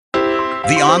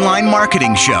The Online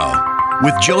Marketing Show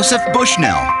with Joseph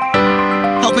Bushnell,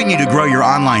 helping you to grow your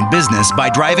online business by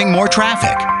driving more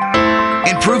traffic,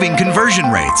 improving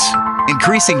conversion rates,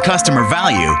 increasing customer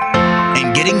value,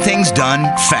 and getting things done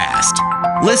fast.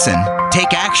 Listen,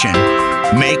 take action,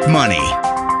 make money.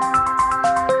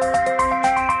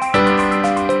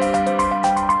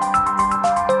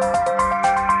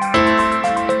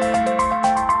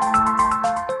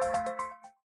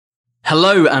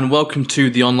 Hello and welcome to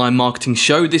the Online Marketing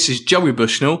Show. This is Joey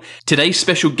Bushnell. Today's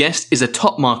special guest is a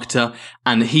top marketer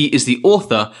and he is the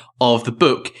author of the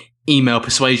book Email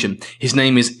Persuasion. His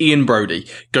name is Ian Brodie.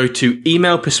 Go to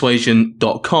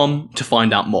emailpersuasion.com to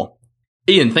find out more.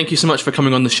 Ian, thank you so much for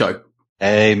coming on the show.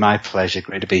 Hey, my pleasure.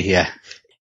 Great to be here.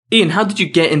 Ian, how did you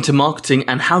get into marketing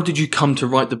and how did you come to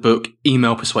write the book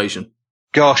Email Persuasion?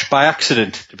 Gosh, by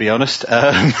accident, to be honest.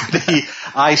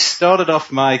 I started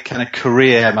off my kind of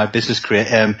career, my business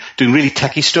career, doing really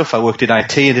techie stuff. I worked in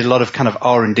IT and did a lot of kind of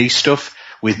R&D stuff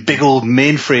with big old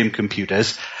mainframe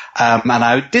computers. And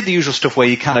I did the usual stuff where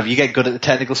you get good at the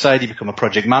technical side, you become a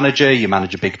project manager, you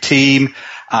manage a big team.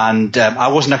 And I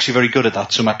wasn't actually very good at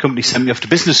that. So my company sent me off to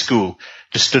business school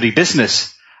to study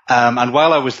business. And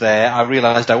while I was there, I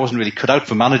realized I wasn't really cut out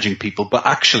for managing people, but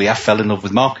actually I fell in love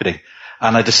with marketing.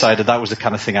 And I decided that was the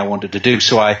kind of thing I wanted to do.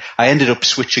 So I ended up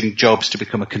switching jobs to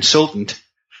become a consultant,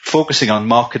 focusing on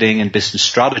marketing and business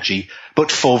strategy,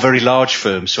 but for very large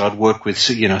firms. So I'd work with,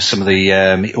 some of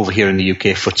the, over here in the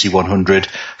UK, FTSE 100,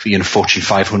 Fortune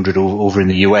 500 over in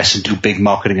the US and do big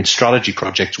marketing and strategy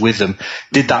projects with them.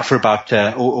 Did that for about,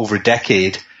 over a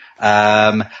decade.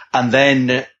 And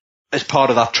then as part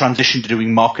of that transition to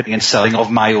doing marketing and selling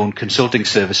of my own consulting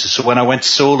services. So when I went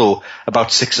solo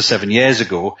about 6 or 7 years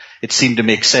ago, it seemed to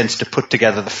make sense to put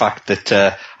together the fact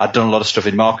that I'd done a lot of stuff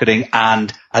in marketing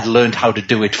and I'd learned how to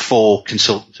do it for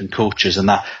consultants and coaches, and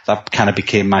that kind of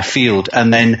became my field.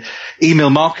 And then email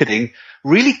marketing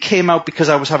really came out because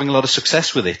I was having a lot of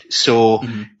success with it. So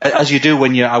as you do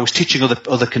I was teaching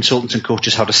other consultants and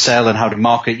coaches how to sell and how to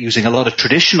market using a lot of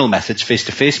traditional methods,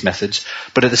 face-to-face methods.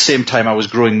 But at the same time, I was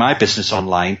growing my business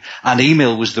online and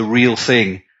email was the real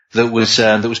thing that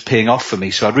was paying off for me.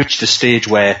 So I reached a stage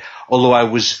where, although I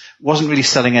wasn't really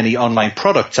selling any online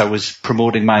products, I was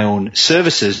promoting my own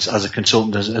services as a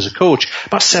consultant, as a coach.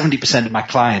 About 70% of my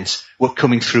clients were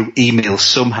coming through email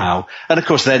somehow. And of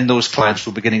course, then those clients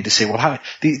were beginning to say, well,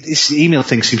 this email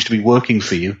thing seems to be working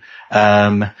for you.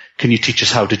 Can you teach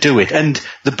us how to do it? And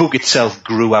the book itself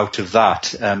grew out of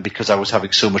that, because I was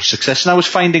having so much success. And I was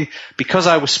finding, because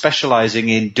I was specializing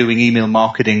in doing email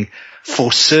marketing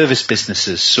for service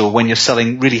businesses. So when you're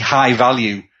selling really high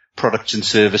value products and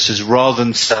services rather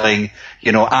than selling,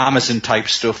 Amazon type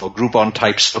stuff or Groupon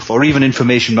type stuff or even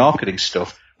information marketing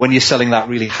stuff, when you're selling that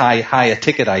really higher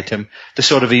ticket item, the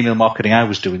sort of email marketing I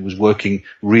was doing was working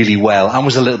really well and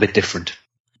was a little bit different.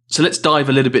 So let's dive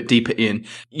a little bit deeper in.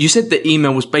 You said that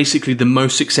email was basically the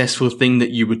most successful thing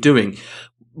that you were doing.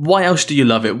 Why else do you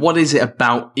love it? What is it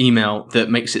about email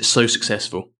that makes it so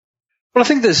successful? Well, I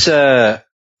think there's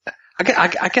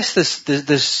I guess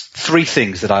there's three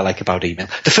things that I like about email.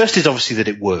 The first is obviously that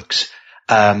it works.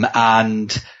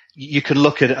 And you can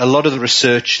look at a lot of the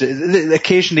research.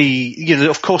 Occasionally,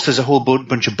 of course, there's a whole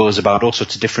bunch of buzz about all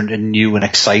sorts of different and new and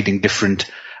exciting different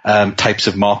types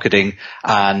of marketing.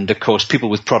 And of course, people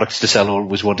with products to sell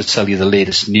always want to sell you the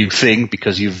latest new thing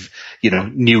because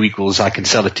new equals I can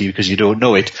sell it to you because you don't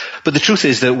know it. But the truth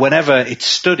is that whenever it's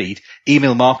studied,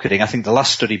 email marketing, I think the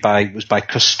last study was by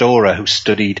Custora, who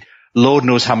studied Lord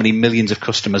knows how many millions of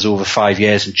customers over 5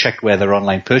 years and checked where their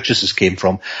online purchases came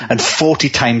from. And 40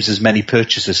 times as many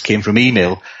purchases came from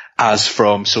email as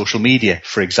from social media,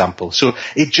 for example. So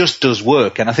it just does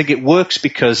work. And I think it works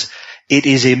because it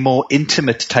is a more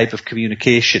intimate type of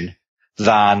communication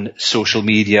than social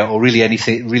media or really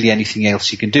anything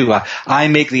else you can do. I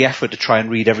make the effort to try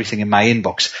and read everything in my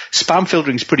inbox. Spam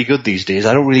filtering is pretty good these days.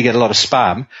 I don't really get a lot of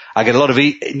spam. I get a lot of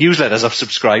newsletters I've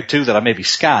subscribed to that I maybe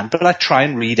scan, but I try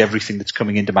and read everything that's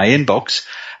coming into my inbox.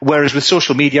 Whereas with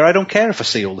social media, I don't care if I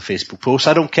see all the Facebook posts.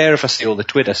 I don't care if I see all the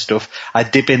Twitter stuff. I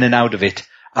dip in and out of it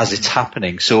as it's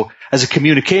happening. So as a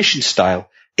communication style,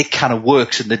 it kind of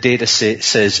works and the data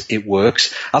says it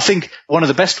works. I think one of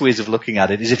the best ways of looking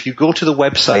at it is if you go to the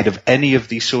website of any of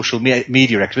these social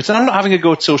media experts, and I'm not having a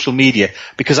go at social media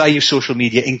because I use social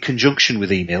media in conjunction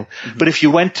with email, but if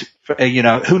you went,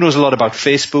 who knows a lot about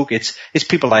Facebook? It's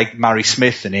people like Mary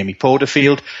Smith and Amy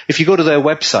Porterfield. If you go to their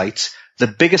websites, the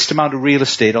biggest amount of real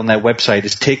estate on their website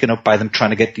is taken up by them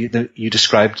trying to get you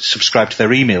subscribe to their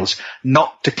emails,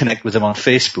 not to connect with them on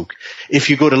Facebook. If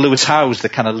you go to Lewis Howes, the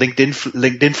kind of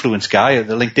LinkedIn influence guy, or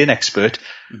the LinkedIn expert,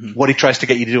 What he tries to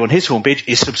get you to do on his homepage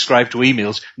is subscribe to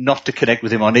emails, not to connect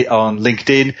with him on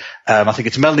LinkedIn. I think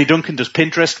it's Melanie Duncan does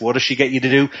Pinterest. What does she get you to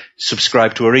do?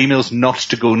 Subscribe to her emails, not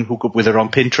to go and hook up with her on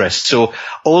Pinterest. So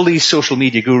all these social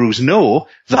media gurus know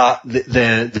that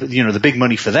the big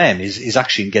money for them is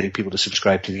actually in getting people to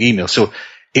subscribe to the email. So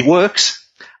it works.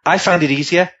 I find it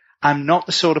easier. I'm not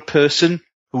the sort of person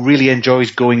who really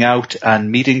enjoys going out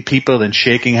and meeting people and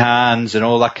shaking hands and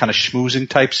all that kind of schmoozing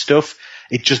type stuff.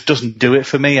 It just doesn't do it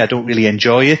for me. I don't really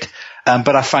enjoy it.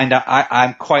 But I find that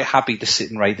I'm quite happy to sit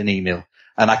and write an email.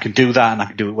 And I can do that, and I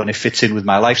can do it when it fits in with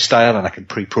my lifestyle, and I can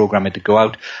pre-program it to go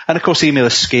out. And of course, email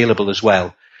is scalable as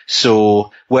well.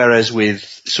 So whereas with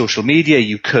social media,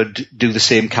 you could do the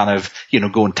same kind of,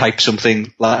 go and type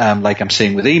something like I'm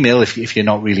saying with email if you're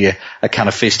not really a kind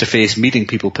of face-to-face meeting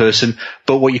people person.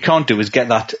 But what you can't do is get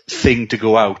that thing to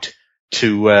go out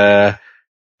to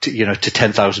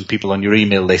 10,000 people on your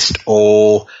email list,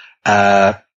 or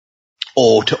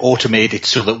to automate it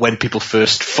so that when people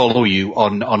first follow you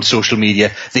on social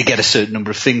media, they get a certain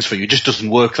number of things for you. It just doesn't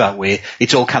work that way.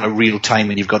 It's all kind of real time,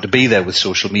 and you've got to be there with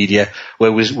social media,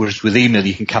 whereas with email,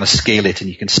 you can kind of scale it and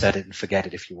you can set it and forget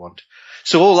it if you want.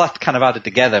 So all that kind of added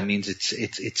together means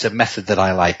it's a method that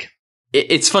I like.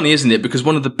 It's funny, isn't it? Because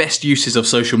one of the best uses of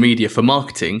social media for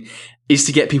marketing is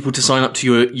to get people to sign up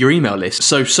to your email list.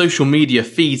 So social media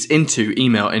feeds into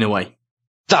email in a way.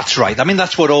 That's right. I mean,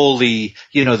 that's what all the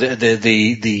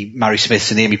Mary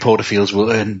Smiths and Amy Porterfields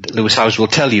and Lewis Howes will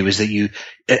tell you, is that you,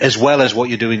 as well as what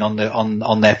you're doing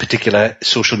on their particular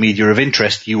social media of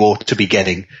interest, you ought to be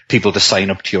getting people to sign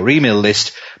up to your email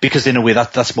list, because in a way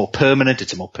that's more permanent.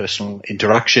 It's a more personal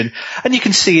interaction. And you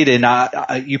can see it in,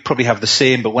 you probably have the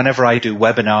same, but whenever I do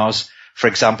webinars, for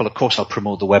example, of course, I'll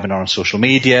promote the webinar on social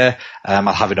media.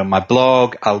 I'll have it on my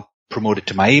blog. I'll promote it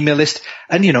to my email list.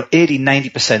 And,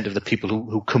 80-90% of the people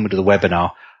who come into the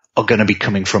webinar are going to be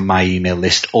coming from my email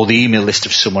list or the email list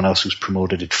of someone else who's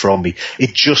promoted it from me.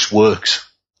 It just works.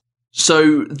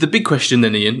 So the big question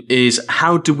then, Ian, is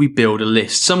how do we build a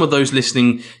list? Some of those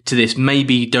listening to this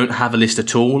maybe don't have a list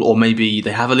at all, or maybe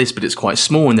they have a list, but it's quite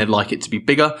small and they'd like it to be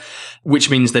bigger, which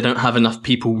means they don't have enough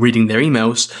people reading their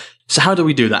emails. So how do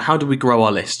we do that? How do we grow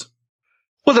our list?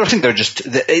 Well, I think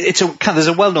there's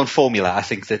a well-known formula, I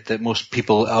think, that most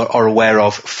people are aware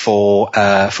of for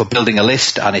building a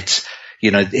list, and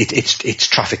it's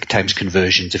traffic times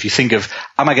conversions. If you think of,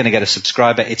 am I going to get a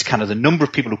subscriber? It's kind of the number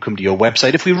of people who come to your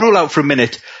website. If we rule out for a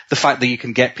minute the fact that you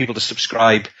can get people to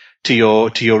subscribe to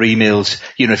your emails,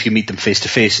 if you meet them face to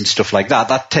face and stuff like that,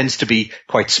 that tends to be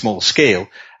quite small scale.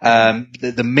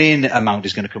 The main amount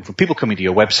is going to come from people coming to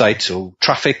your website. So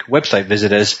traffic, website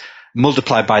visitors,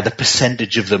 multiplied by the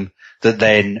percentage of them that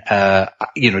then,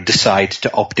 decide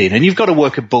to opt in. And you've got to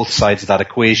work at both sides of that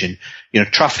equation.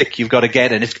 Traffic you've got to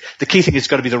get, and the key thing is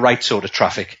got to be the right sort of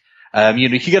traffic. You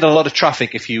can get a lot of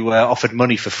traffic if you offered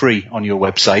money for free on your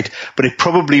website, but it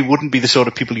probably wouldn't be the sort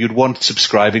of people you'd want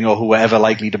subscribing or who were ever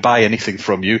likely to buy anything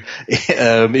from you,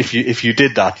 if you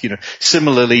did that.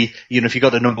 Similarly, if you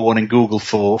got a number one in Google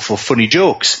for funny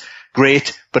jokes,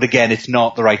 great, but again, it's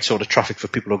not the right sort of traffic for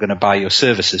people who are going to buy your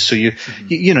services. So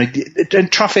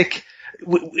and traffic,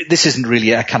 this isn't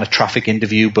really a kind of traffic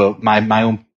interview, but my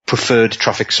own preferred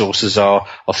traffic sources are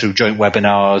through joint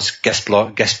webinars, guest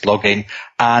blogging,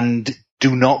 and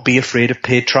do not be afraid of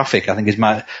paid traffic. I think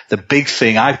the big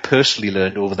thing I've personally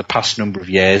learned over the past number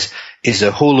of years is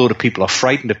a whole load of people are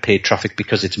frightened of paid traffic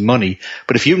because it's money.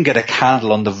 But if you can get a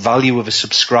handle on the value of a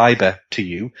subscriber to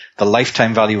you, the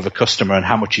lifetime value of a customer, and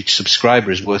how much each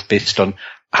subscriber is worth based on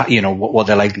what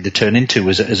they're likely to turn into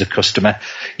as a customer,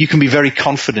 you can be very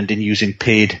confident in using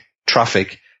paid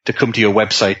traffic to come to your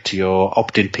website, to your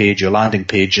opt-in page, your landing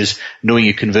pages, knowing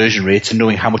your conversion rates and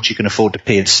knowing how much you can afford to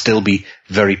pay and still be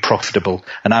very profitable.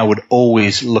 And I would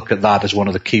always look at that as one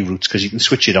of the key routes, because you can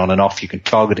switch it on and off. You can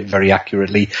target it very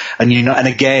accurately. And and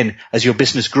again, as your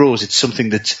business grows, it's something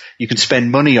that you can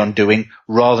spend money on doing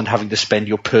rather than having to spend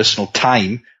your personal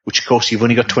time, which of course you've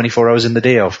only got 24 hours in the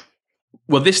day of.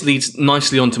 Well, this leads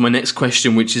nicely on to my next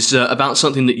question, which is about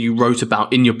something that you wrote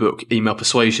about in your book, Email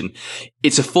Persuasion.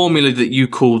 It's a formula that you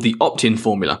call the opt-in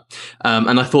formula.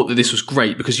 And I thought that this was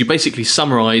great because you basically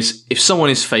summarize, if someone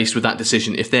is faced with that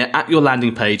decision, if they're at your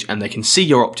landing page and they can see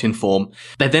your opt-in form,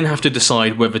 they then have to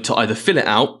decide whether to either fill it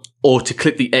out or to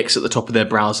click the X at the top of their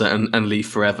browser and leave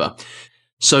forever.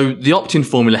 So the opt-in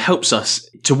formula helps us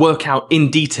to work out in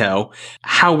detail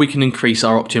how we can increase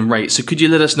our opt-in rate. So could you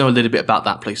let us know a little bit about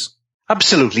that, please?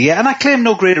 Absolutely, yeah. And I claim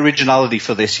no great originality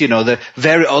for this.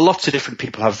 Lots of different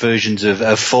people have versions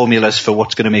of formulas for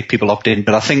what's going to make people opt in.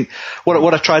 But I think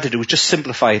what I try to do is just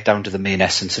simplify it down to the main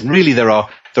essence. And really there are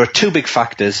two big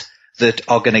factors that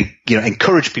are going to,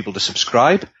 encourage people to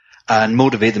subscribe and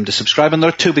motivate them to subscribe. And there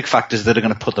are two big factors that are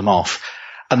going to put them off.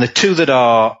 And the two that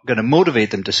are going to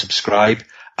motivate them to subscribe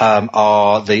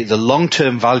are the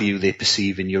long-term value they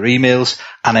perceive in your emails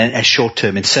and a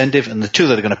short-term incentive. And the two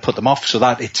that are going to put them off, so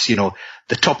that it's,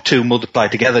 the top two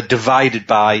multiplied together divided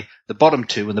by the bottom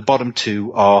two, and the bottom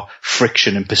two are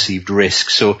friction and perceived risk.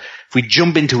 So if we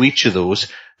jump into each of those,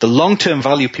 the long-term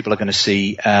value people are going to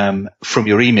see from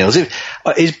your emails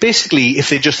is basically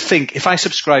if they just think, if I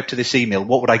subscribe to this email,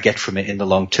 what would I get from it in the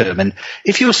long term? And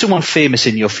if you're someone famous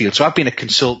in your field, so I've been a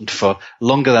consultant for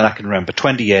longer than I can remember,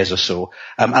 20 years or so,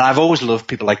 and I've always loved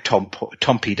people like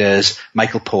Tom Peters,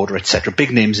 Michael Porter, etc.,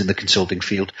 big names in the consulting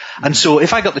field. And so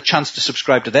if I got the chance to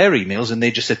subscribe to their emails and they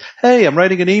just said, hey, I'm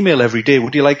writing an email every day,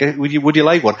 would you like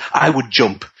one? I would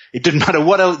jump. It didn't matter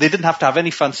what else. They didn't have to have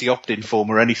any fancy opt-in form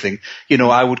or anything.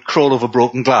 I would crawl over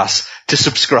broken glass to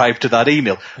subscribe to that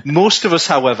email. Most of us,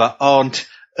 however, aren't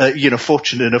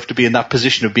fortunate enough to be in that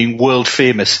position of being world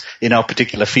famous in our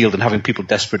particular field and having people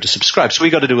desperate to subscribe. So we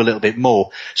got to do a little bit more.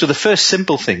 So the first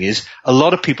simple thing is a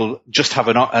lot of people just have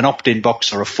an opt-in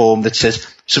box or a form that says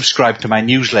subscribe to my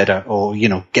newsletter or,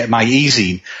 get my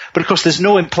e-zine. But of course, there's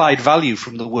no implied value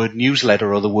from the word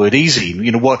newsletter or the word e-zine.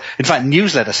 In fact,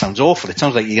 newsletter sounds awful. It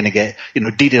sounds like you're going to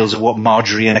get, details of what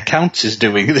Marjorie in accounts is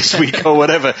doing this week or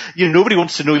whatever. Nobody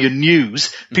wants to know your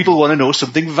news. People want to know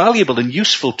something valuable and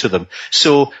useful to them.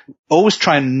 So always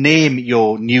try and name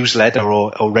your newsletter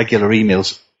or regular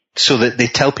emails so that they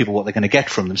tell people what they're going to get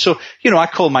from them. So, I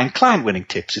call mine client winning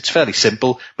tips. It's fairly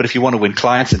simple, but if you want to win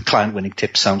clients, then client winning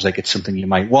tips sounds like it's something you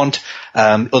might want.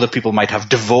 Other people might have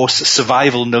divorce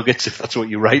survival nuggets if that's what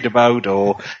you write about,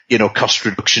 or, cost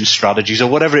reduction strategies or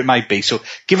whatever it might be. So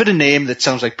give it a name that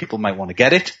sounds like people might want to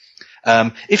get it.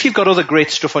 If you've got other great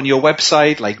stuff on your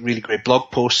website, like really great blog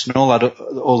posts and all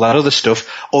that other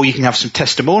stuff, or you can have some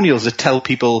testimonials that tell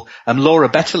people, Laura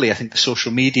Betterly, I think the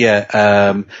social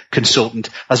media, consultant,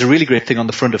 has a really great thing on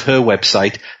the front of her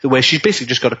website where she's basically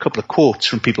just got a couple of quotes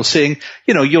from people saying,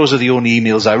 yours are the only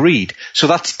emails I read. So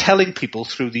that's telling people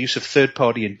through the use of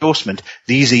third-party endorsement,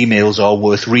 these emails are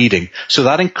worth reading. So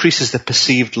that increases the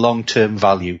perceived long-term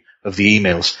value of the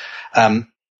emails.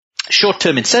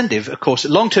 Short-term incentive, of course,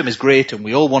 long-term is great and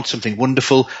we all want something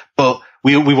wonderful, but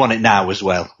we want it now as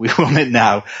well. We want it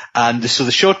now. And so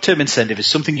the short-term incentive is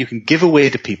something you can give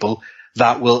away to people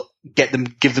that will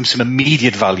give them some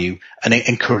immediate value and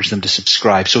encourage them to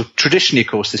subscribe. So traditionally, of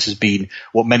course, this has been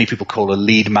what many people call a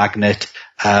lead magnet,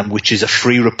 which is a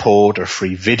free report or a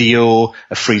free video,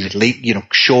 a free little,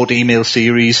 short email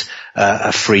series,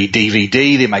 a free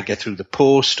DVD they might get through the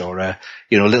post, or a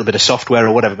little bit of software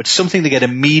or whatever, but something they get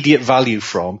immediate value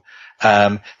from.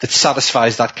 That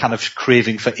satisfies that kind of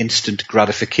craving for instant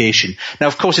gratification. Now,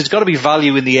 of course, it's got to be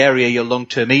value in the area your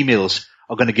long-term emails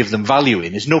are going to give them value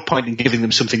in. There's no point in giving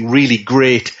them something really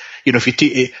great,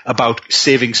 if about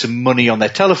saving some money on their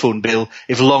telephone bill,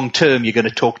 if long term you're going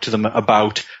to talk to them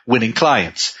about winning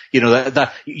clients.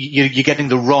 That you're getting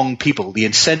the wrong people. The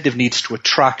incentive needs to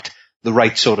attract the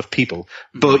right sort of people.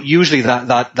 But usually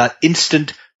that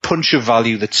instant punch of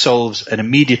value that solves an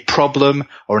immediate problem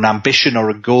or an ambition or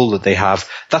a goal that they have,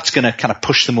 that's going to kind of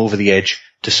push them over the edge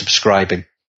to subscribing.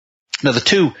 Now, the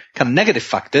two kind of negative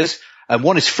factors,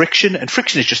 one is friction, and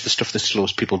friction is just the stuff that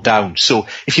slows people down. So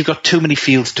if you've got too many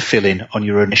fields to fill in on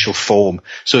your initial form,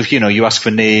 so if, you ask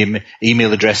for name,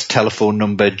 email address, telephone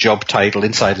number, job title,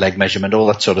 inside leg measurement, all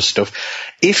that sort of stuff,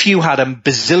 if you had a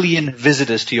bazillion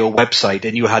visitors to your website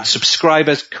and you had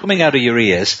subscribers coming out of your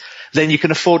ears, then you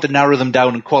can afford to narrow them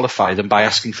down and qualify them by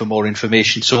asking for more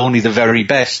information. So only the very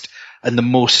best and the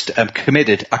most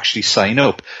committed actually sign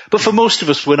up. But for most of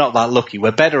us, we're not that lucky.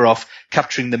 We're better off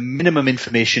capturing the minimum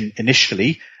information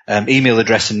initially, email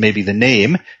address and maybe the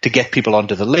name, to get people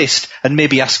onto the list, and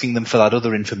maybe asking them for that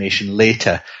other information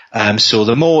later. So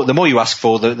the more you ask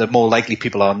for, the more likely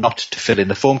people are not to fill in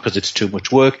the form because it's too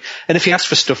much work. And if you ask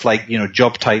for stuff like,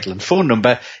 job title and phone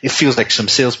number, it feels like some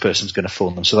salesperson's going to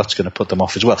phone them, so that's going to put them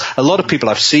off as well. A lot of people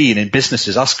I've seen in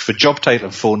businesses ask for job title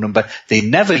and phone number. They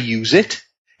never use it.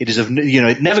 It is,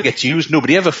 it never gets used.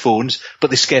 Nobody ever phones,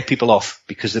 but they scare people off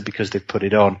because they've put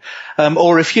it on.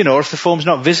 Or if the form's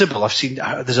not visible, I've seen,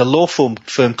 there's a law firm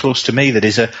close to me that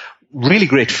is a really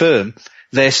great firm.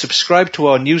 Their subscribe to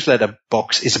our newsletter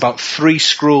box is about 3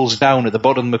 scrolls down at the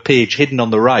bottom of the page, hidden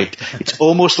on the right. It's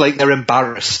almost like they're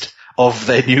embarrassed of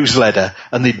their newsletter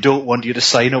and they don't want you to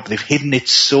sign up. They've hidden it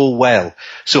so well.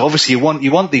 So obviously you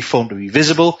want the form to be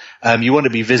visible. You want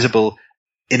to be visible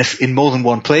in more than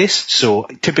one place. So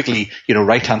typically,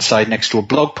 right-hand side next to a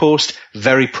blog post,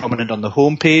 very prominent on the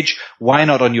home page. Why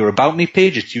not on your About Me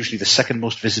page? It's usually the second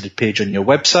most visited page on your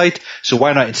website. So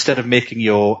why not, instead of making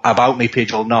your About Me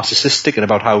page all narcissistic and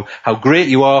about how great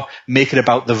you are, make it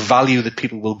about the value that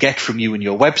people will get from you and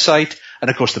your website. And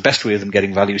of course, the best way of them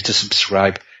getting value is to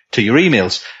subscribe to your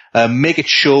emails. Make it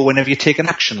show whenever you take an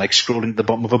action, like scrolling to the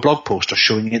bottom of a blog post or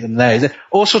showing it in there.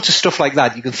 All sorts of stuff like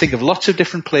that. You can think of lots of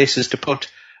different places to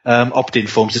put opt-in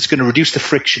forms. It's going to reduce the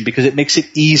friction because it makes it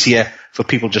easier for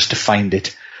people just to find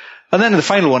it. And then the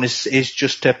final one is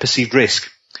just perceived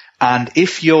risk. And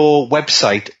if your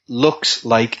website looks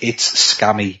like it's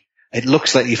scammy,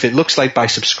 if it looks like by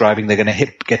subscribing they're going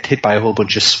to get hit by a whole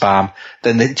bunch of spam,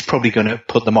 then it's probably going to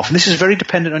put them off. And this is very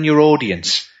dependent on your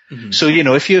audience. Mm-hmm. So,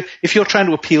 if you're trying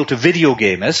to appeal to video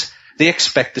gamers, they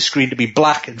expect the screen to be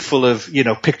black and full of,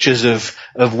 pictures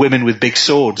of women with big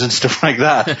swords and stuff like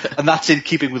that. And that's in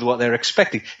keeping with what they're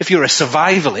expecting. If you're a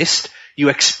survivalist, you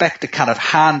expect a kind of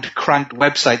hand-cranked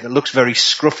website that looks very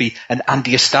scruffy and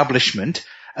anti-establishment.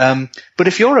 But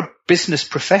if you're a business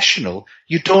professional,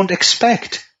 you don't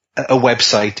expect a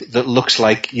website that looks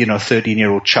like, a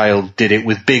 13-year-old child did it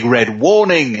with big red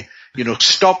warning,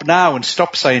 stop now and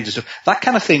stop signs and stuff. That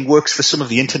kind of thing works for some of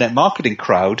the internet marketing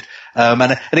crowd.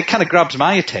 And it kind of grabs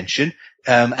my attention.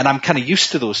 And I'm kind of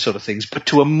used to those sort of things, but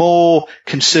to a more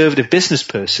conservative business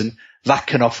person, that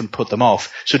can often put them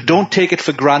off. So don't take it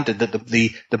for granted that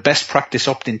the best practice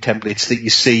opt-in templates that you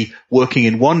see working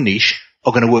in one niche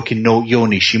are going to work in your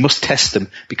niche. You must test them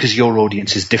because your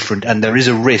audience is different. And there is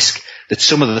a risk that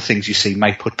some of the things you see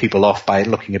might put people off by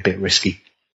looking a bit risky.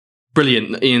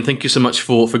 Brilliant, Ian. Thank you so much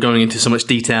for going into so much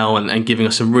detail and giving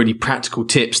us some really practical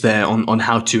tips there on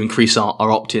how to increase our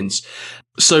opt-ins.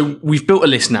 So we've built a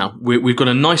list now. We've got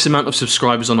a nice amount of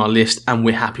subscribers on our list and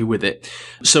we're happy with it.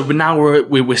 So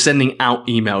we're sending out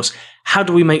emails. How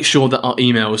do we make sure that our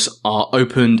emails are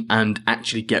opened and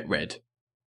actually get read?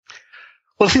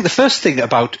 Well, I think the first thing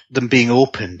about them being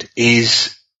opened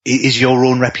is your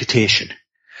own reputation.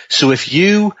 So if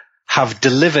you have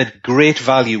delivered great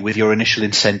value with your initial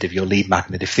incentive, your lead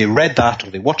magnet, if they read that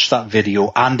or they watched that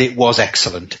video and it was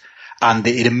excellent and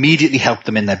it immediately helped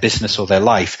them in their business or their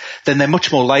life, then they're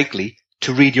much more likely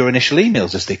to read your initial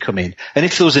emails as they come in. And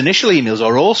if those initial emails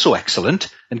are also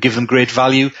excellent and give them great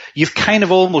value, you've kind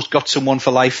of almost got someone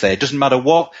for life there. It doesn't matter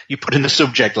what you put in the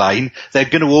subject line, they're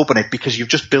going to open it because you've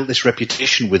just built this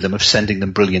reputation with them of sending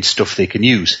them brilliant stuff they can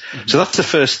use. Mm-hmm. So that's the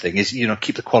first thing is,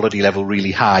 keep the quality level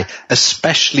really high,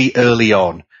 especially early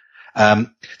on. The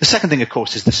second thing, of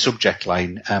course, is the subject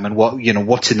line, and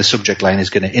what's in the subject line is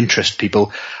going to interest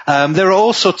people. There are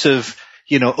all sorts of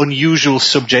unusual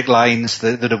subject lines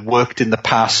that have worked in the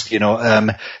past. The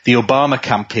Obama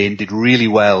campaign did really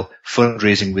well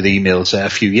fundraising with emails a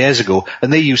few years ago,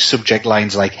 and they used subject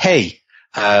lines like, hey,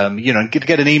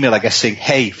 get an email, I guess, saying,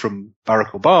 hey, from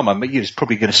Barack Obama. It's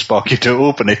probably going to spark you to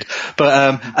open it.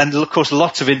 But, and of course,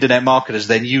 lots of internet marketers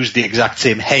then used the exact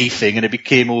same hey thing and it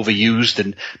became overused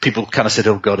and people kind of said,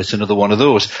 oh God, it's another one of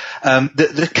those.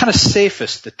 The kind of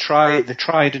safest, the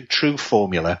tried and true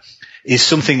formula is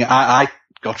something I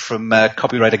got from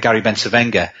copywriter Gary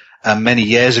Bensavenga many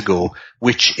years ago,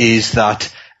 which is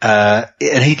that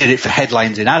and he did it for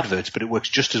headlines in adverts, but it works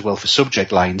just as well for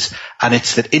subject lines. And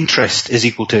it's that interest is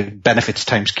equal to benefits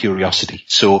times curiosity.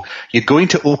 So you're going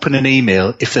to open an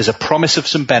email if there's a promise of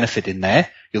some benefit in there,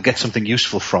 you'll get something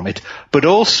useful from it. But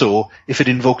also if it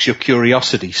invokes your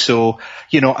curiosity. So,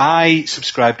 I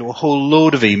subscribe to a whole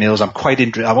load of emails.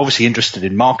 I'm obviously interested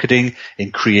in marketing,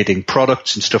 in creating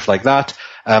products and stuff like that.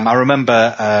 I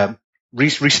remember,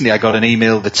 recently I got an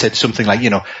email that said something like,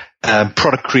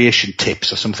 product creation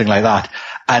tips or something like that.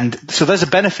 And so there's a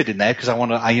benefit in there because I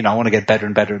want to get better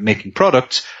and better at making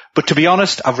products. But to be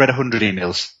honest, I've read 100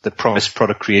 emails that promise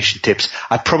product creation tips.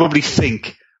 I probably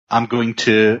think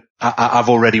I've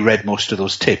already read most of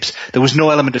those tips. There was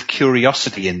no element of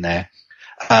curiosity in there.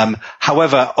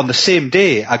 However, on the same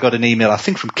day, I got an email, I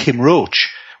think from Kim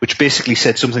Roach, which basically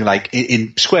said something like,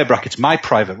 in square brackets, my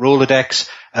private Rolodex,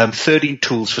 13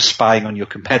 tools for spying on your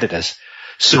competitors.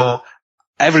 So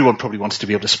everyone probably wants to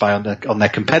be able to spy on their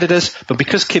competitors, but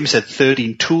because Kim said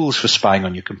 13 tools for spying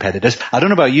on your competitors, I don't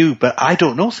know about you, but I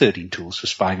don't know 13 tools for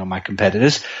spying on my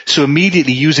competitors. So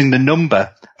immediately using the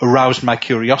number aroused my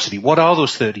curiosity. What are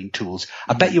those 13 tools?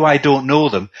 I bet you I don't know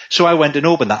them. So I went and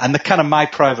opened that, and the kind of my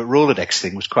private Rolodex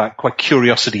thing was quite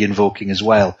curiosity invoking as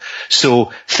well.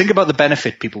 So think about the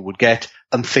benefit people would get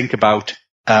and think about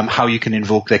how you can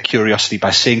invoke their curiosity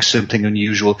by saying something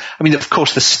unusual. I mean, of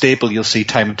course, the staple you'll see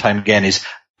time and time again is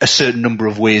a certain number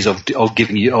of ways of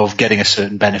getting a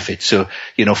certain benefit. So,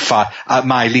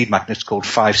 my lead magnet's called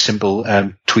 5 simple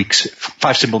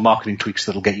marketing tweaks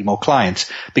that'll get you more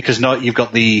clients, because now you've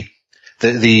got the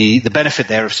benefit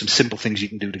there of some simple things you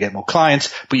can do to get more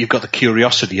clients, but you've got the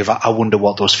curiosity of, I wonder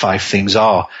what those 5 things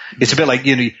are. It's a bit like,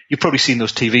 you've probably seen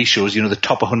those TV shows, the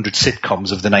top 100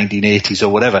 sitcoms of the 1980s or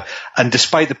whatever. And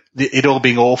despite it all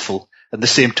being awful and the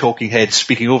same talking heads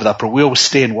speaking over that, but we always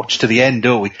stay and watch to the end,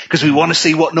 don't we? Because we want to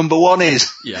see what number 1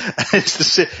 is. Yeah. It's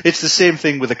the same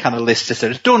thing with a kind of list.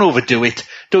 Don't overdo it.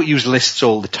 Don't use lists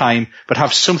all the time, but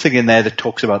have something in there that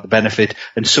talks about the benefit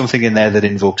and something in there that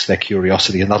invokes their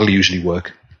curiosity, and that'll usually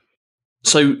work.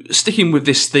 So sticking with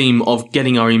this theme of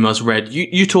getting our emails read,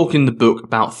 you talk in the book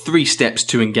about 3 steps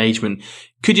to engagement.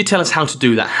 Could you tell us how to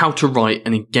do that, how to write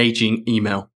an engaging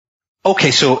email?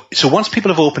 Okay, so once people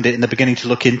have opened it and they're beginning to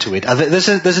look into it, there's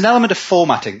an element of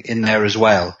formatting in there as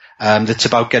well, that's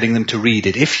about getting them to read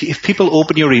it. If people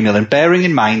open your email, and bearing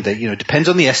in mind that, it depends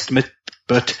on the estimate,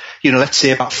 but, let's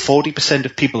say about 40%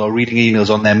 of people are reading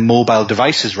emails on their mobile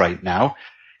devices right now.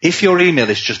 If your email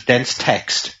is just dense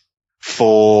text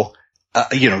and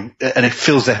it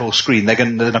fills their whole screen, they're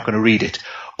not going to read it.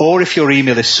 Or if your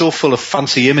email is so full of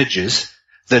fancy images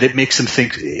that it makes them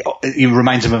think, it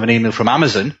reminds them of an email from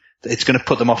Amazon, it's going to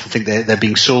put them off and think they're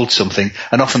being sold something.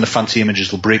 And often the fancy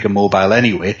images will break a mobile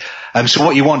anyway. So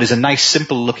what you want is a nice,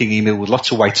 simple looking email with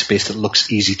lots of white space that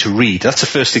looks easy to read. That's the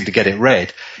first thing to get it read.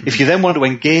 Mm-hmm. If you then want to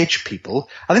engage people,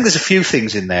 I think there's a few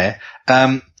things in there.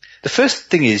 The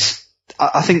first thing is,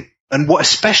 I think,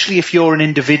 especially if you're an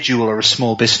individual or a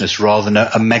small business rather than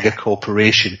a mega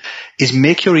corporation, is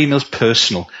make your emails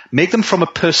personal. Make them from a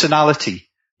personality.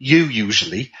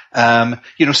 Usually,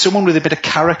 someone with a bit of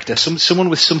character, someone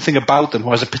with something about them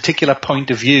who has a particular point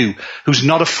of view, who's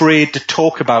not afraid to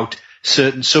talk about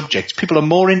certain subjects. People are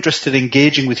more interested in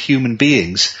engaging with human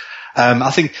beings.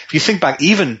 I think if you think back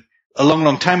even a long,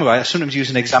 long time ago, I sometimes use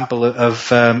an example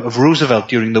of Roosevelt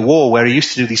during the war, where he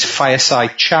used to do these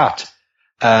fireside chat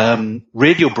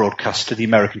radio broadcasts to the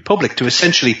American public to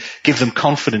essentially give them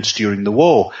confidence during the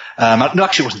war. No,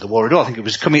 actually it wasn't the war at all. I think it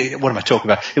was what am I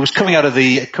talking about? It was coming out of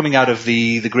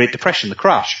the Great Depression, the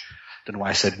crash. Don't know why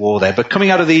I said war there, but coming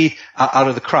out of the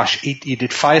crash, he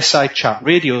did fireside chat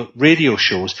radio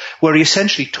shows where he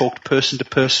essentially talked person to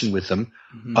person with them,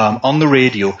 on the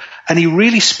radio, and he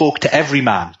really spoke to every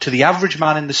man, to the average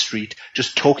man in the street,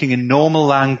 just talking in normal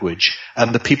language,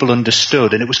 and the people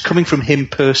understood, and it was coming from him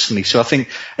personally. So I think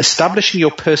establishing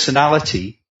your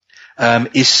personality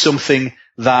is something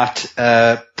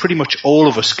that pretty much all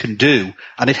of us can do,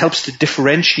 and it helps to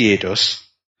differentiate us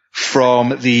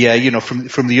from the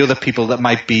from the other people that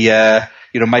might be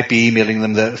emailing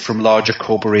them from larger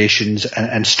corporations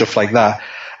and stuff like that.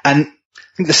 And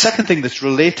I think the second thing that's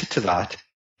related to that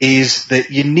is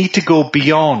that you need to go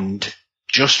beyond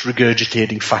just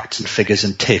regurgitating facts and figures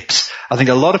and tips. I think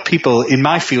a lot of people in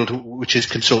my field, which is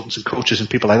consultants and coaches and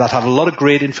people like that, have a lot of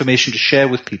great information to share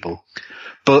with people,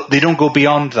 but they don't go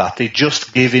beyond that. They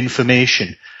just give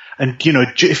information. And,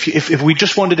 if we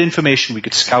just wanted information, we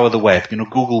could scour the web.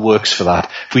 Google works for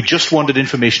that. If we just wanted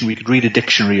information, we could read a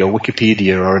dictionary or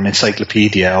Wikipedia or an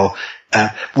encyclopedia. Or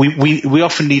we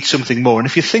often need something more. And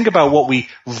if you think about what we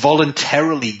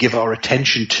voluntarily give our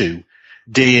attention to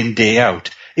day in, day out,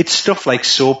 it's stuff like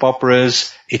soap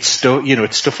operas. It's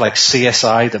stuff like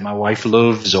CSI that my wife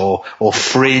loves, or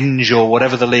Fringe, or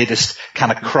whatever the latest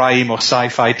kind of crime or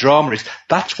sci-fi drama is.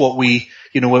 That's what we're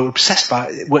obsessed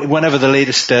by. Whenever the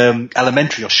latest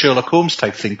Elementary or Sherlock Holmes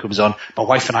type thing comes on, my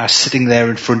wife and I are sitting there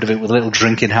in front of it with a little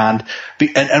drink in hand,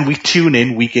 and we tune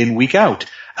in, week out.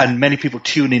 And many people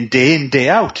tune in, day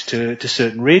out to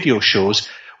certain radio shows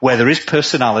where there is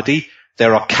personality,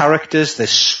 there are characters,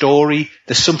 there's story,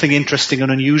 there's something interesting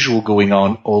and unusual going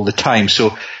on all the time.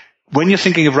 So when you're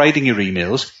thinking of writing your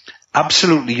emails,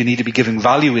 absolutely you need to be giving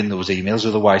value in those emails,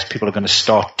 otherwise people are going to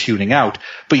start tuning out.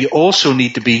 But you also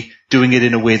need to be doing it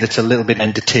in a way that's a little bit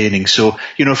entertaining. So,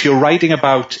 if you're writing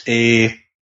about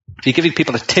if you're giving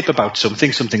people a tip about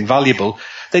something valuable,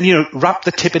 then, wrap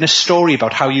the tip in a story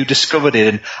about how you discovered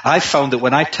it. And I've found that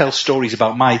when I tell stories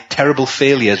about my terrible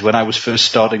failures when I was first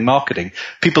starting marketing,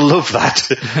 people love that.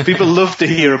 People love to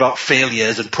hear about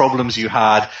failures and problems you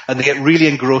had, and they get really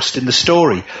engrossed in the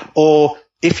story. Or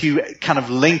if you kind of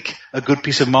link a good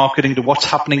piece of marketing to what's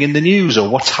happening in the news, or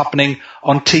what's happening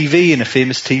on TV in a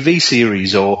famous TV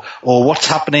series, or what's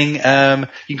happening, you can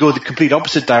go the complete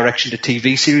opposite direction to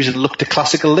TV series and look to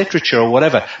classical literature or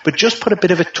whatever, but just put a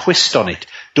bit of a twist on it.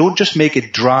 Don't just make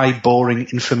it dry, boring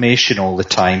information all the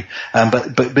time,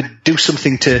 but do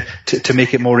something to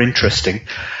make it more interesting.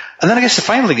 And then I guess the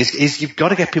final thing is you've got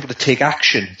to get people to take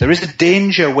action. There is a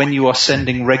danger when you are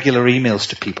sending regular emails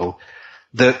to people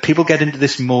that people get into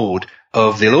this mode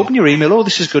of they'll open your email, oh,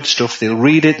 this is good stuff, they'll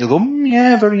read it, they'll go,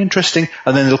 yeah, very interesting,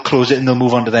 and then they'll close it and they'll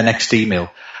move on to their next email.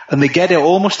 And they get it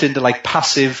almost into like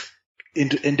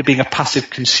into being a passive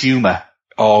consumer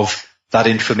of that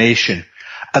information.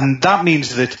 And that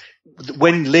means that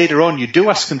when later on you do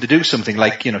ask them to do something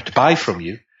like, to buy from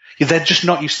you, they're just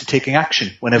not used to taking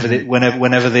action whenever they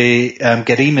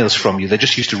get emails from you. They're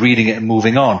just used to reading it and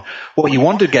moving on. What you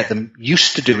want to get them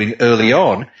used to doing early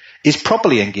on is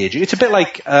properly engaging. It's a bit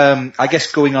like, I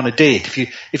guess, going on a date.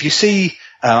 If you see,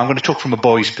 I'm going to talk from a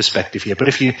boy's perspective here, but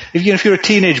if you're a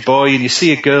teenage boy and you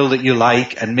see a girl that you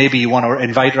like and maybe you want to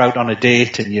invite her out on a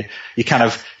date and you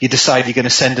decide you're going to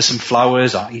send her some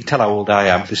flowers, or you can tell how old I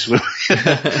am.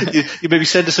 You maybe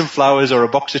send her some flowers or a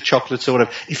box of chocolates or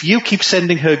whatever. If you keep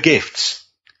sending her gifts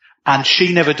and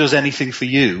she never does anything for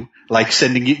you, like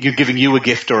giving you a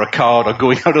gift or a card or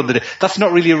going out on the date, that's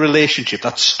not really a relationship.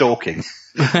 That's stalking.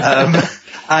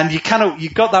 And you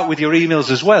got that with your emails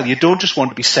as well. You don't just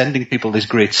want to be sending people this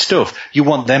great stuff. You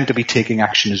want them to be taking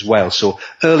action as well. So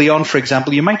early on, for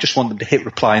example, you might just want them to hit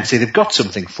reply and say they've got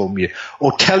something from you,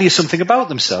 or tell you something about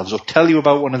themselves, or tell you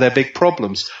about one of their big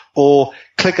problems, or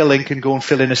click a link and go and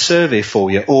fill in a survey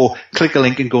for you, or click a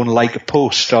link and go and like a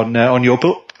post on your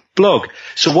blog.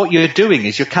 So what you're doing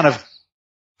is you're kind of,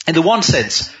 in the one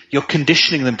sense, you're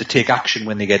conditioning them to take action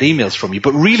when they get emails from you.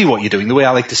 But really what you're doing, the way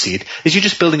I like to see it, is you're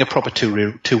just building a proper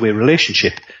two-way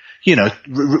relationship.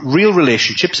 Real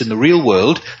relationships in the real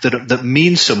world that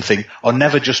mean something are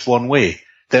never just one way.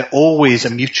 They're always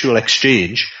a mutual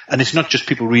exchange. And it's not just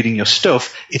people reading your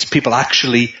stuff, it's people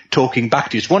actually talking back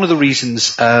to you. It's one of the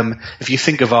reasons, if you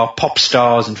think of our pop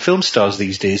stars and film stars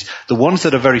these days, the ones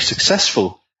that are very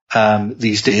successful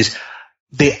these days,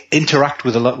 they interact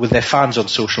with their fans on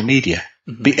social media.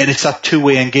 Mm-hmm. And it's that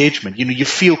two-way engagement. You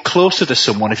feel closer to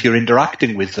someone if you're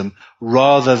interacting with them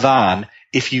rather than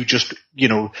if you just,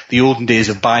 the olden days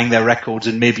of buying their records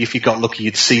and maybe if you got lucky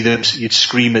you'd see them, you'd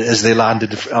scream as they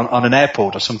landed on an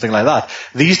airport or something like that.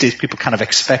 These days people kind of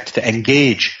expect to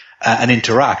engage and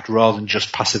interact rather than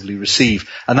just passively receive.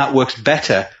 And that works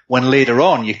better when later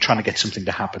on you're trying to get something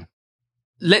to happen.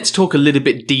 Let's talk a little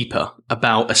bit deeper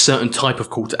about a certain type of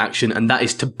call to action, and that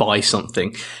is to buy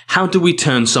something. How do we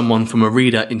turn someone from a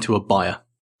reader into a buyer?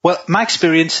 Well, my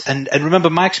experience, and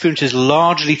remember, my experience is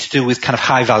largely to do with kind of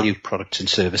high value products and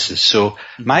services. So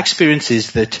my experience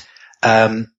is that,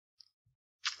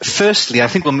 firstly, I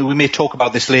think we may talk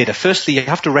about this later. Firstly, you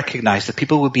have to recognize that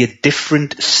people will be at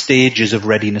different stages of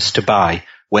readiness to buy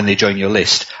when they join your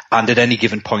list and at any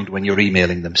given point when you're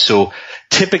emailing them. So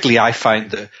typically I find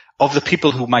that of the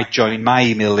people who might join my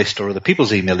email list or other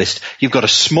people's email list, you've got a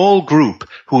small group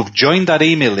who have joined that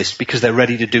email list because they're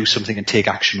ready to do something and take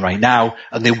action right now,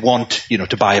 and they want,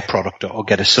 to buy a product or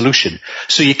get a solution.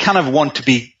 So you kind of want to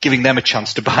be giving them a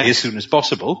chance to buy as soon as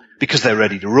possible because they're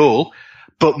ready to roll.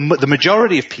 But the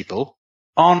majority of people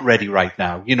aren't ready right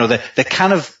now. They're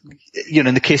kind of,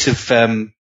 in the case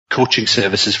of, coaching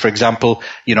services, for example,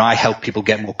 I help people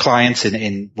get more clients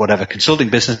in whatever consulting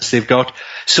business they've got.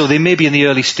 So they may be in the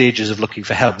early stages of looking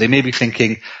for help. They may be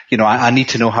thinking, I need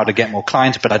to know how to get more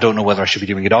clients, but I don't know whether I should be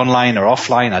doing it online or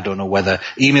offline. I don't know whether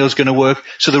email is going to work.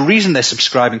 So the reason they're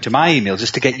subscribing to my emails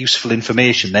is to get useful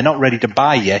information. They're not ready to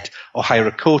buy yet or hire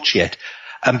a coach yet.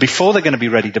 And before they're going to be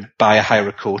ready to buy or hire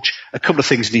a coach, a couple of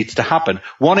things needs to happen.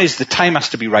 One is the time has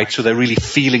to be right, so they're really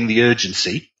feeling the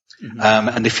urgency.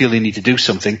 And they feel they need to do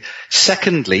something.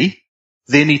 Secondly,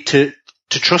 they need to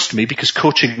trust me because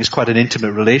coaching is quite an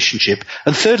intimate relationship.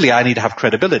 And thirdly, I need to have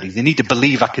credibility. They need to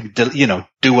believe I can,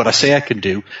 do what I say I can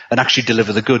do and actually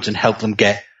deliver the goods and help them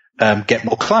get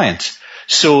more clients.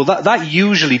 So that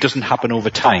usually doesn't happen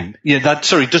over time. It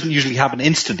doesn't usually happen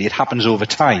instantly. It happens over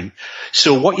time.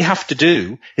 So what you have to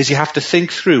do is you have to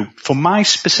think through, for my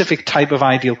specific type of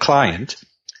ideal client,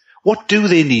 what do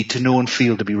they need to know and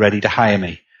feel to be ready to hire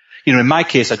me? In my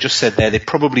case, I just said there, they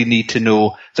probably need to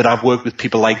know that I've worked with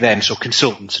people like them, so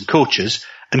consultants and coaches,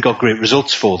 and got great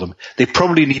results for them. They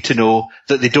probably need to know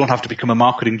that they don't have to become a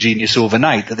marketing genius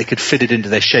overnight, that they could fit it into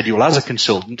their schedule as a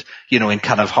consultant, in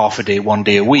kind of half a day, 1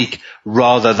 day a week,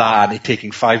 rather than it taking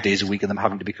 5 days a week and them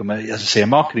having to become, a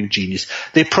marketing genius.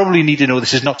 They probably need to know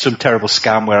this is not some terrible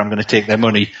scam where I'm going to take their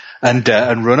money and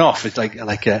run off. It's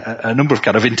like a number of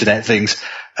kind of internet things.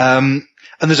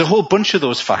 And there's a whole bunch of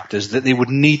those factors that they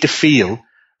would need to feel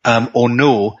or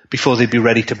know before they'd be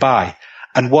ready to buy.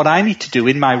 And what I need to do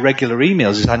in my regular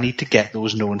emails is I need to get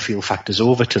those know and feel factors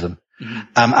over to them.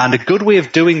 Mm-hmm. And a good way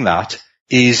of doing that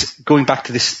is going back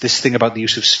to this thing about the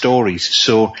use of stories.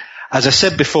 So as I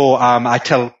said before, I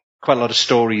tell quite a lot of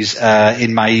stories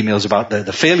in my emails about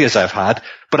the failures I've had,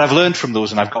 but I've learned from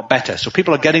those and I've got better. So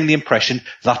people are getting the impression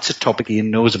that's a topic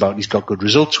Ian knows about and he's got good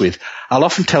results with. I'll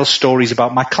often tell stories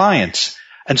about my clients.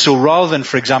 And so rather than,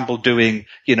 for example, doing,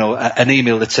 an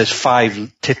email that says five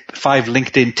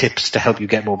LinkedIn tips to help you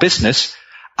get more business,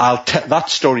 I'll tell that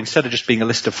story, instead of just being a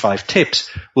list of 5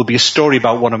 tips, will be a story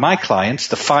about one of my clients,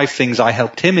 the 5 things I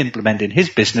helped him implement in his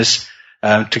business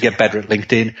to get better at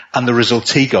LinkedIn and the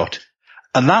results he got.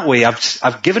 And that way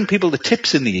I've given people the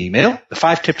tips in the email. The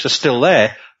 5 tips are still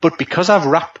there, but because I've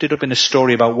wrapped it up in a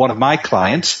story about one of my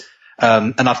clients,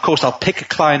 and of course I'll pick a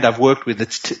client I've worked with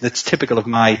that's typical of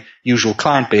my usual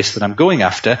client base that I'm going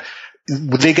after,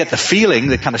 they get the feeling,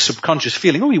 the kind of subconscious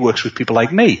feeling, oh, he works with people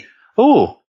like me.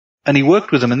 Oh, and he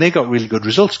worked with them and they got really good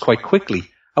results quite quickly.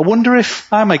 I wonder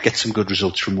if I might get some good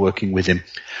results from working with him.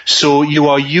 So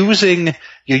you're using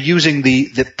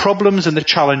the problems and the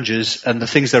challenges and the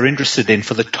things they're interested in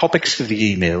for the topics of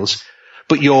the emails,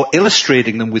 but you're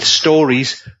illustrating them with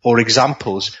stories or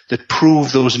examples that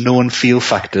prove those known feel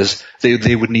factors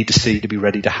they would need to see to be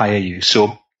ready to hire you.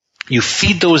 So you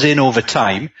feed those in over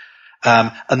time.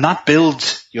 And that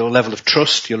builds your level of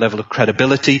trust, your level of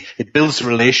credibility. It builds the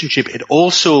relationship. It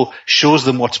also shows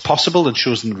them what's possible and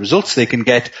shows them the results they can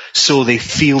get so they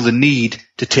feel the need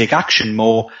to take action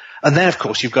more. And then, of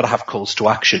course, you've got to have calls to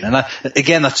action. And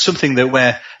again, that's something that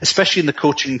where, especially in the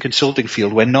coaching and consulting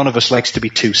field, where none of us likes to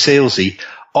be too salesy,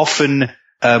 often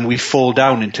we fall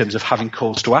down in terms of having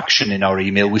calls to action in our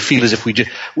email. We feel as if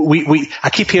I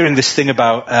keep hearing this thing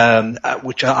about,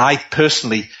 which I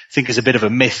personally think is a bit of a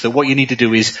myth, that what you need to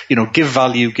do is, give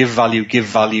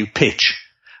value, pitch.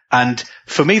 And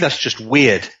for me, that's just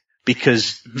weird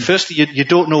because firstly, you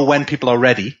don't know when people are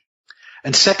ready.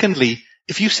 And secondly,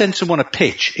 if you send someone a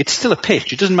pitch, it's still a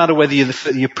pitch. It doesn't matter whether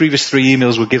your previous 3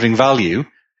 emails were giving value.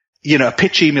 A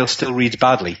pitch email still reads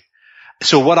badly.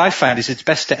 So what I find is it's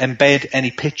best to embed any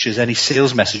pitches, any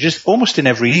sales messages almost in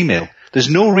every email.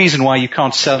 There's no reason why you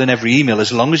can't sell in every email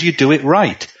as long as you do it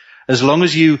right. As long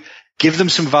as you give them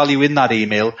some value in that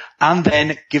email and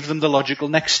then give them the logical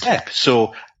next step.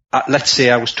 So let's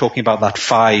say I was talking about that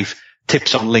 5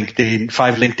 tips on LinkedIn,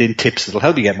 5 LinkedIn tips that'll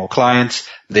help you get more clients.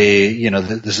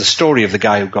 There's a story of the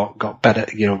guy who got better,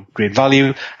 great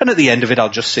value. And at the end of it, I'll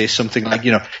just say something like,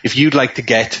 if you'd like to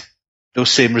get those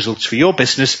same results for your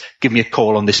business, give me a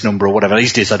call on this number or whatever.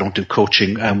 These days I don't do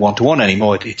coaching one-to-one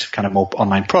anymore. It's kind of more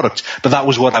online products. But that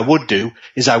was what I would do,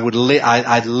 is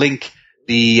I'd link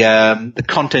the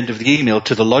content of the email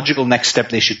to the logical next step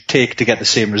they should take to get the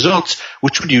same results,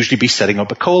 which would usually be setting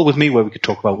up a call with me where we could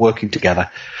talk about working together.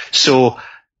 So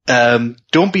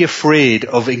don't be afraid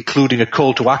of including a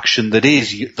call to action that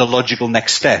is the logical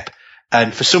next step.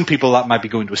 And for some people, that might be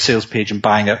going to a sales page and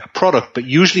buying a product. But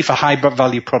usually for high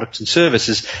value products and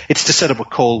services, it's to set up a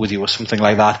call with you or something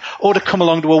like that, or to come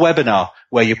along to a webinar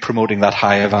where you're promoting that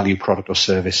higher value product or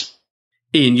service.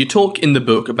 Ian, you talk in the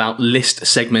book about list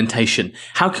segmentation.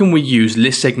 How can we use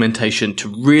list segmentation to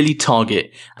really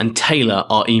target and tailor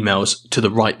our emails to the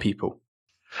right people?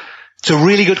 It's a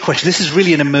really good question. This is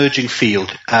really an emerging field.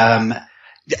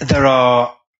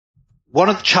 One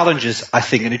of the challenges, I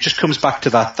think, and it just comes back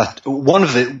to that one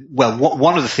of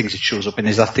the things it shows up in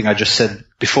is that thing I just said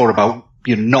before about,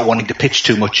 not wanting to pitch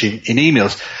too much in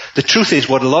emails. The truth is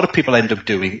what a lot of people end up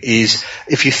doing is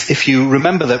if you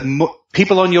remember that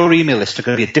people on your email list are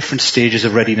going to be at different stages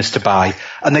of readiness to buy,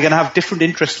 and they're going to have different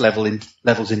interest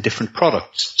levels in different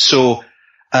products. So,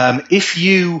 if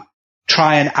you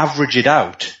try and average it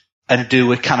out, and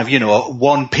do a kind of, a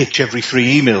 1 pitch every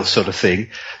 3 emails sort of thing.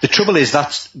 The trouble is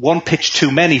that's 1 pitch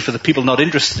too many for the people not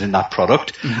interested in that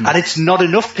product, and it's not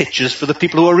enough pitches for the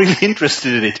people who are really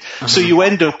interested in it. So you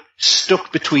end up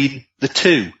stuck between the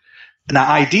two.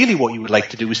 Now, ideally what you would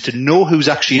like to do is to know who's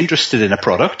actually interested in a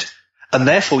product, and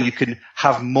therefore you can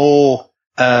have more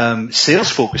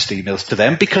sales-focused emails to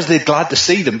them because they're glad to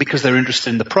see them because they're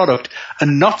interested in the product,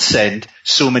 and not send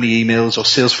so many emails or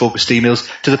sales-focused emails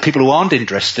to the people who aren't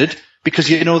interested because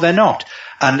they're not.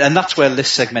 And that's where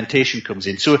list segmentation comes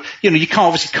in. So, you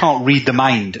can't read the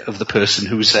mind of the person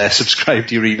who's subscribed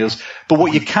to your emails. But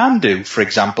what you can do, for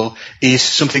example, is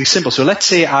something simple. So let's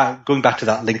say, going back to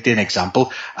that LinkedIn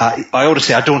example, I ought to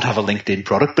say I don't have a LinkedIn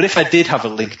product, but if I did have a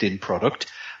LinkedIn product,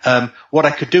 what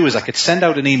I could do is I could send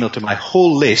out an email to my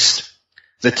whole list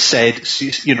that said,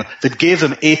 that gave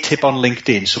them a tip on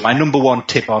LinkedIn. So my number 1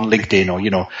 tip on LinkedIn,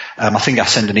 or, I think I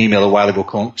sent an email a while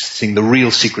ago saying the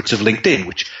real secrets of LinkedIn,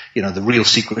 which, the real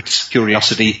secrets,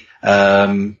 curiosity,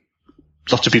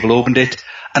 lots of people opened it.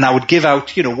 And I would give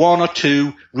out, one or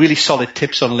two really solid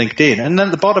tips on LinkedIn. And then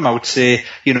at the bottom, I would say,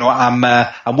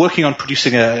 I'm working on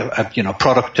producing a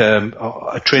product,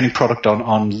 a training product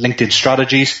on LinkedIn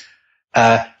strategies.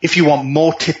 If you want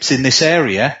more tips in this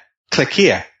area, click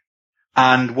here.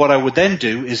 And what I would then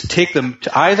do is take them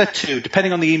to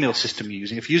depending on the email system you're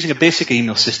using. If you're using a basic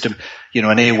email system, an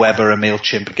Aweber, a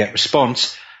MailChimp, a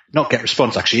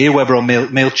Aweber or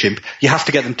MailChimp, you have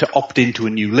to get them to opt into a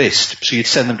new list. So you'd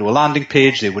send them to a landing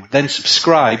page. They would then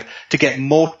subscribe to get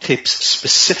more tips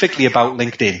specifically about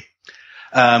LinkedIn.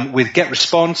 With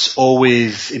GetResponse or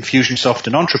with Infusionsoft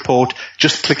and Ontraport,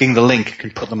 just clicking the link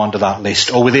can put them onto that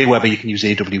list. Or with Aweber, you can use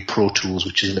AW Pro Tools,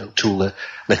 which is a little tool that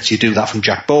lets you do that from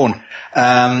Jack Bourne.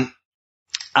 And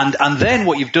then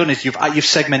what you've done is you've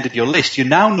segmented your list. You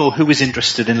now know who is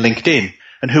interested in LinkedIn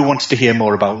and who wants to hear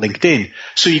more about LinkedIn.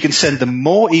 So you can send them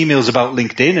more emails about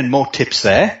LinkedIn and more tips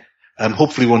there.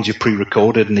 Hopefully ones you've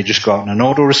pre-recorded and they just go out in an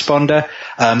autoresponder.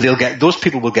 Those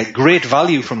people will get great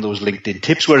value from those LinkedIn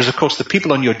tips, whereas of course the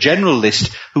people on your general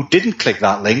list who didn't click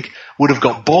that link would have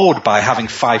got bored by having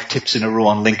 5 tips in a row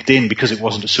on LinkedIn because it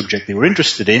wasn't a subject they were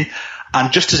interested in.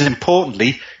 And just as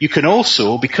importantly, you can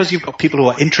also, because you've got people who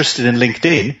are interested in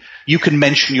LinkedIn, you can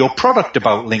mention your product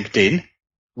about LinkedIn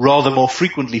rather more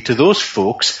frequently to those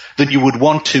folks than you would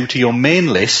want to your main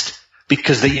list,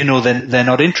 because they're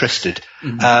not interested.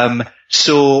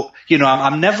 Mm-hmm.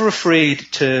 I'm never afraid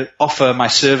to offer my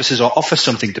services or offer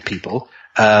something to people.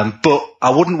 But I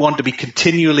wouldn't want to be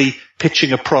continually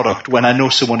pitching a product when I know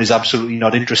someone is absolutely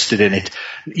not interested in it.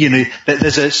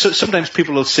 Sometimes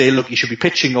people will say, look, you should be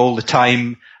pitching all the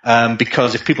time,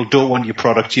 because if people don't want your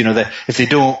product, if they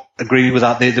don't agree with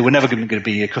that, they were never going to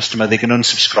be a customer. They can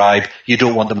unsubscribe. You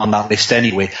don't want them on that list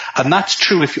anyway. And that's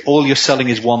true if all you're selling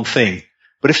is one thing.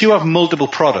 But if you have multiple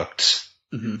products,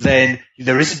 mm-hmm. then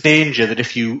there is a danger that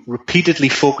if you repeatedly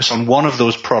focus on one of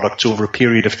those products over a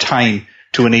period of time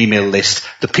to an email list,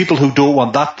 the people who don't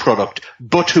want that product,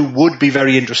 but who would be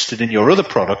very interested in your other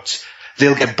products,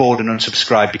 they'll get bored and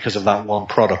unsubscribe because of that one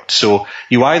product. So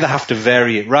you either have to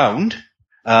vary it round,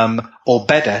 or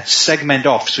better, segment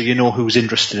off so you know who's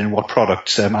interested in what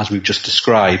products, as we've just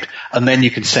described, and then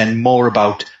you can send more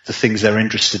about the things they're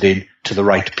interested in to the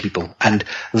right people. And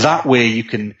that way you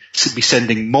can be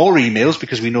sending more emails,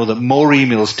 because we know that more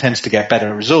emails tends to get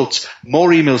better results, more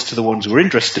emails to the ones who are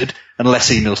interested and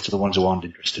less emails to the ones who aren't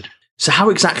interested. So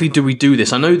how exactly do we do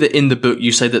this? I know that in the book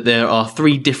you say that there are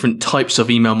 3 different types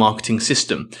of email marketing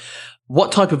system.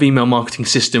 What type of email marketing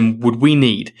system would we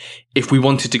need if we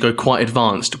wanted to go quite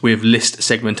advanced with list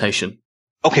segmentation?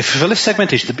 Okay, for list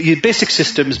segmentation, the basic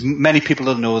systems, many people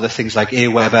will know the things like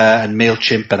Aweber and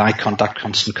MailChimp and iContact,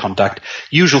 Constant Contact.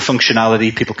 Usual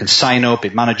functionality, people can sign up,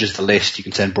 it manages the list, you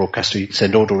can send broadcaster, you can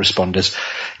send autoresponders.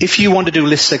 If you want to do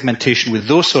list segmentation with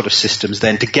those sort of systems,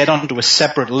 then to get onto a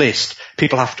separate list,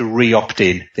 people have to re-opt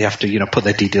in. They have to, put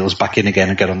their details back in again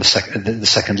and get on the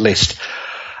second list.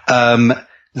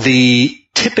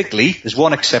 Typically, there's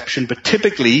one exception, but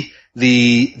typically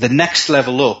the next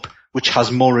level up, which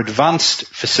has more advanced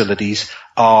facilities,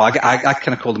 are, I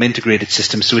kind of call them integrated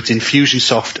systems. So it's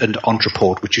Infusionsoft and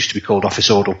Ontraport, which used to be called Office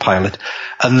Autopilot.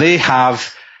 And they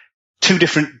have two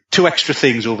extra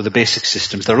things over the basic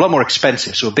systems. They're a lot more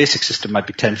expensive. So a basic system might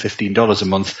be $10, $15 a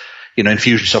month.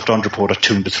 Infusionsoft, Ontraport are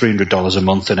 $200, $300 a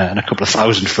month and a couple of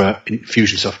thousand for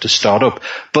Infusionsoft to start up.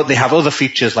 But they have other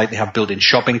features, like they have built-in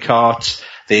shopping carts,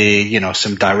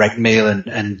 some direct mail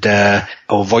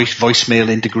or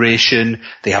voicemail integration.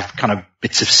 They have kind of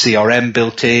bits of CRM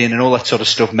built in and all that sort of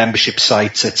stuff, membership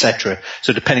sites, etc.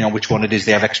 So depending on which one it is,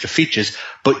 they have extra features.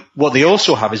 But what they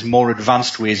also have is more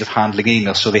advanced ways of handling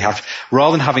email. So they have,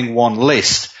 rather than having one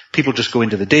list, people just go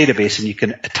into the database and you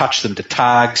can attach them to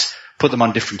tags, put them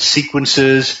on different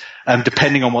sequences,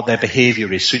 depending on what their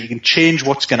behavior is. So you can change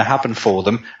what's going to happen for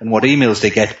them and what emails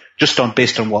they get just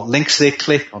based on what links they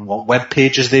click, on what web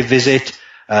pages they visit,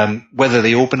 whether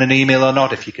they open an email or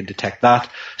not, if you can detect that.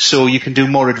 So you can do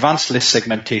more advanced list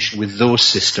segmentation with those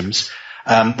systems.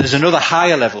 There's another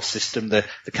higher level system, the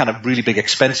kind of really big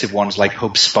expensive ones like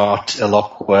HubSpot,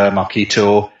 Eloqua,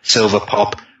 Marketo,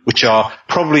 Silverpop, which are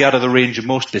probably out of the range of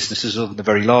most businesses other than the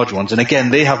very large ones. And again,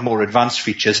 they have more advanced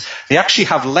features. They actually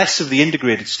have less of the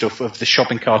integrated stuff of the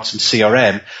shopping carts and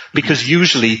CRM, because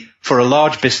usually for a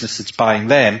large business that's buying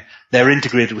them, they're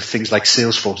integrated with things like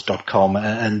Salesforce.com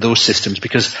and those systems,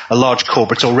 because a large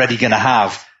corporate's already going to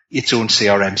have its own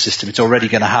CRM system. It's already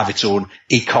going to have its own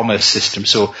e-commerce system.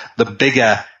 So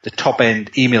the top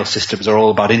end email systems are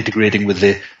all about integrating with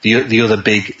the other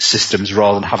big systems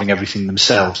rather than having everything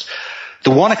themselves. The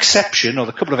one exception, or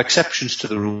the couple of exceptions to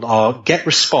the rule, are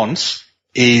GetResponse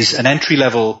is an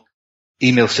entry-level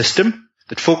email system,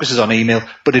 that focuses on email,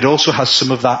 but it also has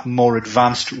some of that more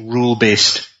advanced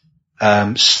rule-based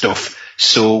stuff.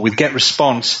 So with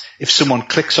GetResponse, if someone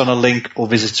clicks on a link or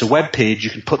visits a web page, you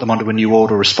can put them onto a new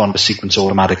autoresponder sequence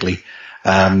automatically.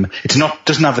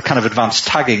 Doesn't have the kind of advanced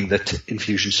tagging that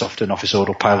Infusionsoft and Office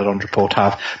Autopilot on Report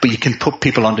have, but you can put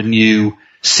people onto new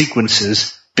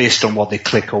sequences based on what they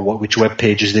click or which web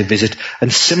pages they visit.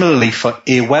 And similarly for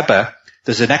Aweber,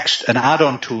 there's an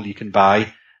add-on tool you can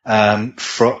buy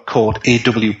called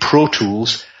AW Pro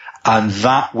Tools, and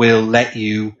that will let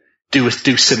you do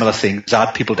similar things,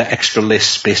 add people to extra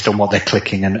lists based on what they're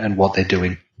clicking and what they're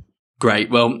doing. Great.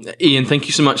 Well, Ian, thank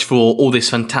you so much for all this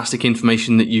fantastic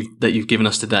information that you've given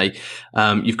us today.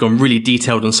 You've gone really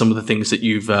detailed on some of the things that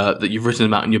you've written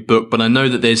about in your book, but I know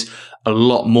that there's a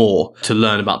lot more to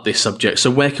learn about this subject.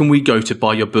 So where can we go to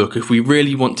buy your book if we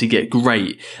really want to get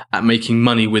great at making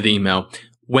money with email?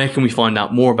 Where can we find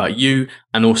out more about you,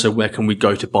 and also where can we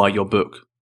go to buy your book?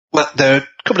 Well, there are a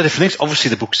couple of different things. Obviously,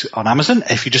 the book's on Amazon.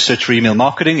 If you just search for email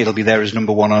marketing, it'll be there as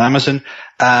number 1 on Amazon.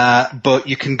 But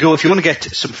you can go, if you want to get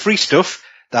some free stuff,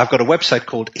 I've got a website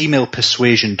called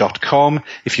emailpersuasion.com.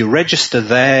 If you register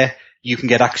there, you can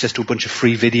get access to a bunch of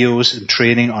free videos and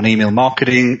training on email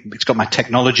marketing. It's got my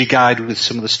technology guide with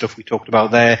some of the stuff we talked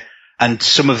about there, and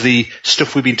some of the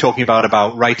stuff we've been talking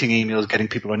about writing emails, getting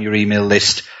people on your email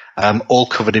list, all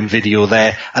covered in video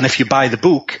there. And if you buy the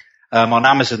book, on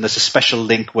Amazon, there's a special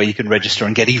link where you can register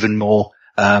and get even more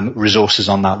resources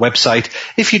on that website.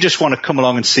 If you just want to come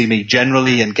along and see me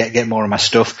generally and get more of my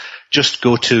stuff, just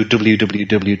go to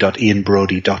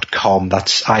www.ianbrodie.com.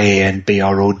 That's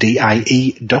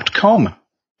IANBRODIE.com.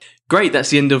 Great. That's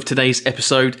the end of today's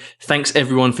episode. Thanks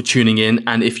everyone for tuning in.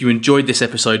 And if you enjoyed this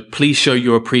episode, please show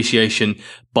your appreciation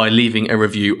by leaving a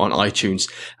review on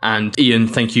iTunes. And Ian,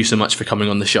 thank you so much for coming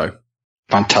on the show.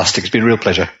 Fantastic. It's been a real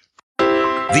pleasure.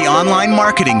 The Online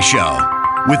Marketing Show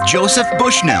with Joseph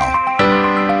Bushnell,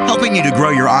 helping you to grow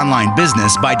your online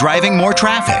business by driving more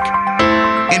traffic,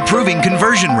 improving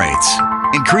conversion rates,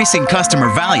 increasing customer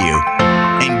value,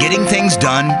 and getting things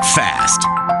done fast.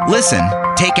 Listen,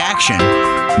 take action,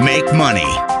 make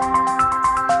money.